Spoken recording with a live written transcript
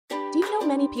Do you know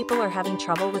many people are having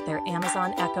trouble with their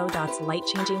Amazon ECHODOT's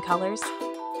light-changing colors?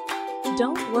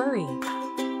 Don't worry.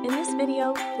 In this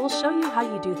video, we'll show you how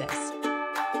you do this.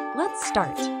 Let's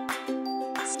start.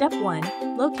 Step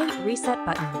 1. Locate Reset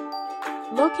Button.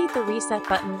 Locate the Reset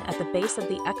button at the base of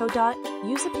the ECHODOT,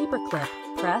 use a paper clip,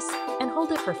 press, and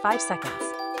hold it for 5 seconds.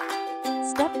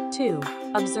 Step 2.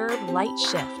 Observe light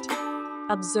shift.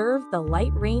 Observe the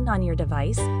light ring on your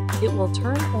device. It will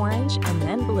turn orange and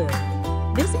then blue.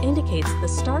 This indicates the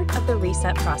start of the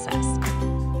reset process.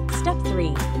 Step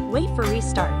 3. Wait for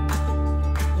restart.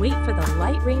 Wait for the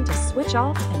light ring to switch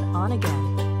off and on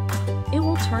again. It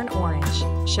will turn orange,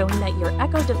 showing that your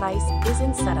Echo device is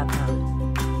in setup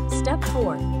mode. Step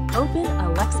 4. Open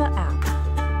Alexa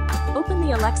app. Open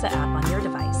the Alexa app on your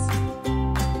device.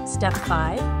 Step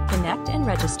 5. Connect and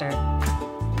register.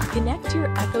 Connect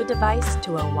your Echo device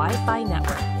to a Wi-Fi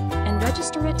network and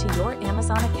register it to your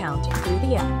Amazon account through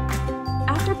the app.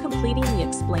 After completing the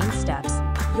explained steps,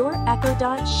 your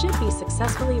ECHODOT should be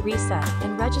successfully reset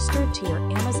and registered to your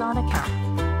Amazon account.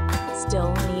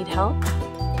 Still need help?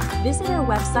 Visit our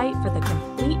website for the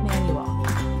complete manual.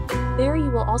 There you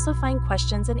will also find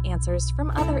questions and answers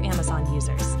from other Amazon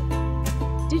users.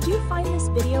 Did you find this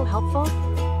video helpful?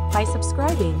 By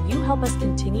subscribing, you help us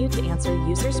continue to answer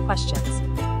users' questions.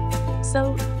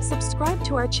 So, subscribe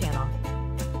to our channel.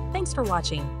 Thanks for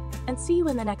watching, and see you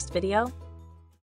in the next video.